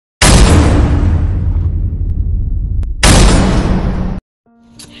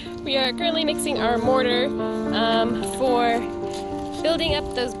We are currently mixing our mortar for building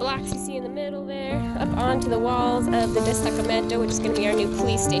up those blocks you see in the middle there, up onto the walls of the Destacamento, which is going to be our new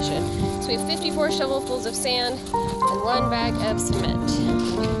police station. So we have 54 shovelfuls of sand and 1 bag of cement.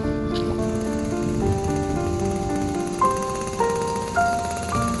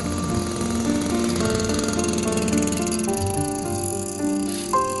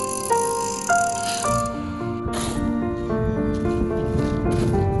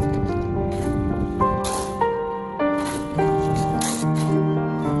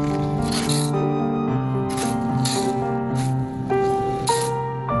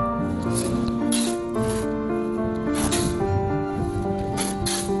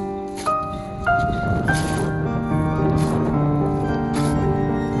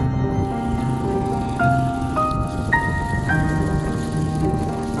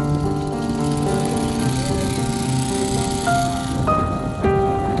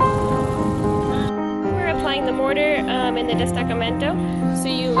 The mortar in the Destacamento. So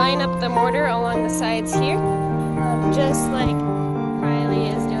you line up the mortar along the sides here, just like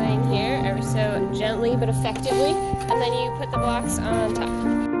Kylie is doing here, ever so gently but effectively, and then you put the blocks on top.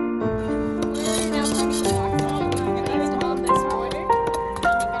 We're now putting the blocks on this mortar.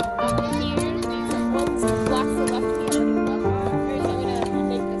 Here, once the blocks are left here, so I'm gonna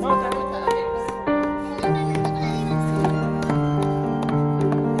make this with the others.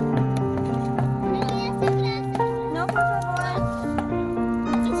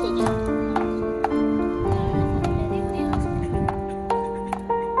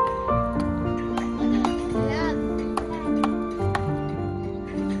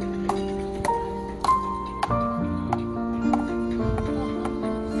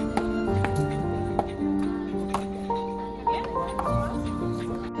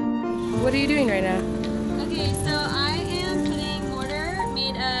 What are you doing right now? Okay, so I am putting mortar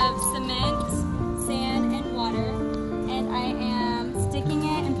made of cement, sand, and water, and I am sticking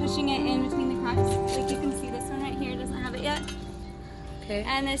it and pushing it in between the cracks. Like you can see, this one right here doesn't have it yet. Okay.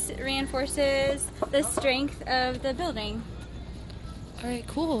 And this reinforces the strength of the building. Alright,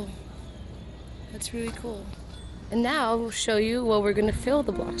 cool. That's really cool. And now we'll show you what we're going to fill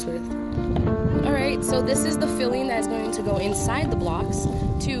the blocks with. Alright, so this is the filling that is going to go inside the blocks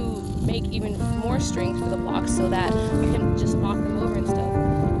to make even more strength for the blocks so that you can just knock them over and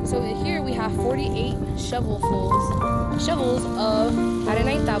stuff. So here we have 48 shovels of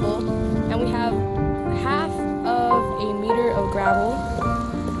harina y tabo, and we have half of a meter of gravel,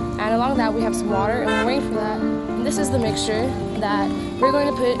 and along that we have some water, and we're waiting for that. And this is the mixture that we're going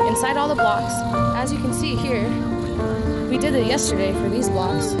to put inside all the blocks. As you can see here, we did it yesterday for these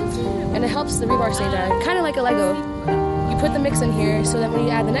blocks, and it helps the rebar stay dry, kind of like a Lego. You put the mix in here so that when you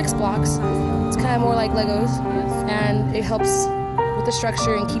add the next blocks, it's kind of more like Legos, and it helps with the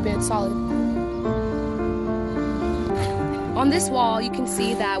structure and keep it solid. On this wall, you can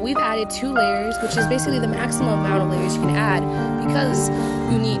see that we've added 2 layers, which is basically the maximum amount of layers you can add because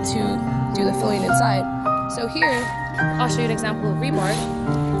you need to do the filling inside. So here, I'll show you an example of rebar.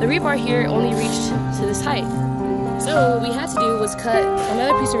 The rebar here only reached to this height. So what we had to do was cut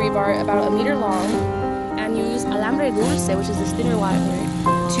another piece of rebar about 1 meter long and use alambre dulce, which is this thinner wire,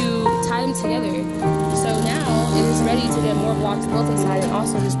 to tie them together. So now it is ready to get more blocks built inside and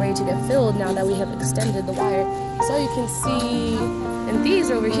also just ready to get filled now that we have extended the wire. So you can see in these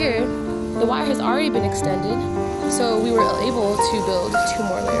over here, the wire has already been extended, so we were able to build 2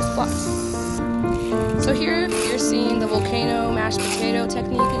 more layers of blocks. So here you're seeing the volcano mashed potato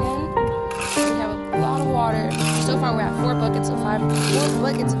technique again. We have a lot of water. So far we're at 4 buckets of water.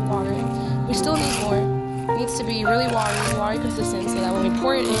 We still need more. It needs to be really watery consistent, so that when we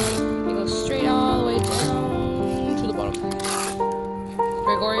pour it in, it goes straight all the way down to the bottom.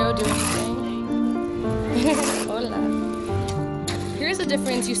 Gregorio, do anything? Hola. Here's the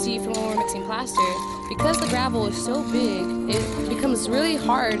difference you see from when we're mixing plaster. Because the gravel is so big, it becomes really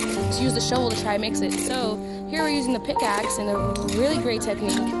hard to use the shovel to try and mix it. So here we're using the pickaxe in a really great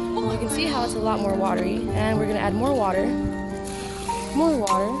technique. You can see how it's a lot more watery, and we're gonna add more water. More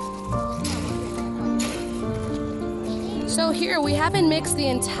water. So here we haven't mixed the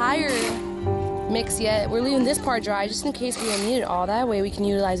entire mix yet. We're leaving this part dry just in case we don't need it all. That way we can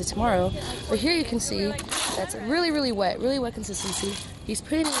utilize it tomorrow. But here you can see that's really wet consistency. He's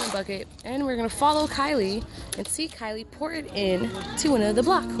putting it in a bucket, and we're gonna follow Kylie and see Kylie pour it in to one of the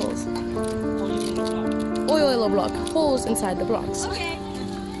block holes. Oil block holes inside the blocks. Okay,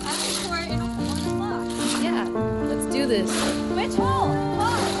 I'm gonna pour it in one of the blocks. Yeah, let's do this. Which hole?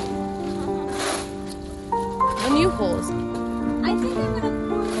 The new holes. I think I'm gonna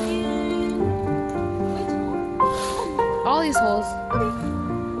pour in. Which hole? All these holes. Okay.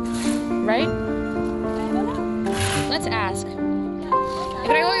 let's ask.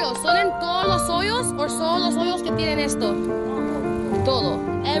 Gregorio, ¿son en todos los hoyos o son los hoyos que tienen esto? Todo.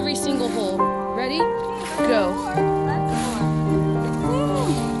 Every single hole. Ready? Go.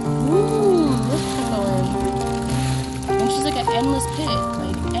 Ooh, look at that. And she's like an endless pit.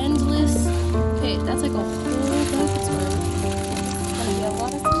 Like, endless pit. That's like a whole bucket square. There's gonna be a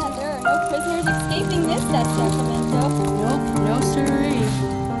lot of cement. There are no prisoners escaping this Destacamento. Nope, no siree.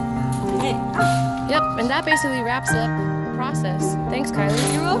 Hey. Yep, and that basically wraps up the process. Thanks,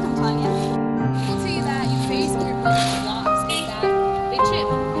 Kylie. You're welcome, Tanya. I'll tell you that you face when you're building blocks is that they chip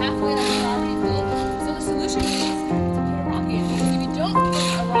halfway that they're already built. So the solution is to put a rock in. Because if you don't put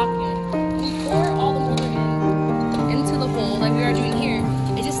a rock in, and you pour all the mortar into the hole like we are doing here,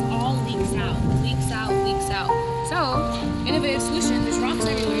 it just all leaks out. Leaks out, leaks out. So, innovative solution, there's rocks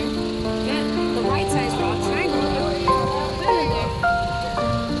everywhere. Get the right size rock, triangle it, put it in there.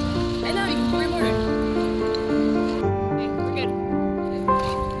 And now you can pour your mortar. Okay, we're good.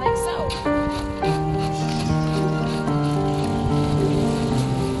 Like so.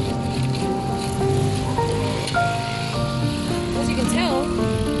 As you can tell,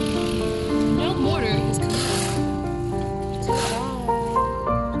 no mortar is coming out.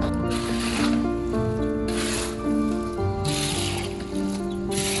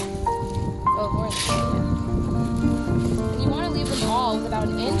 Oh, more and you want to leave them all with about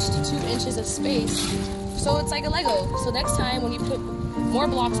 1 inch to 2 inches of space, so it's like a Lego. So next time when you put more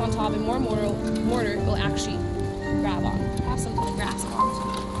blocks on top and more mortar will actually grab on. Have something to grasp on.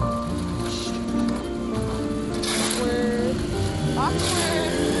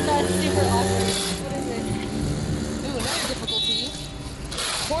 Awkward. That's super awkward. What is it? Ooh, another difficulty.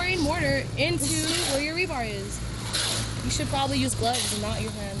 Pouring mortar into where your rebar is. You should probably use gloves and not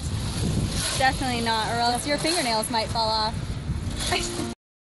your hands. Definitely not, or else your fingernails might fall off.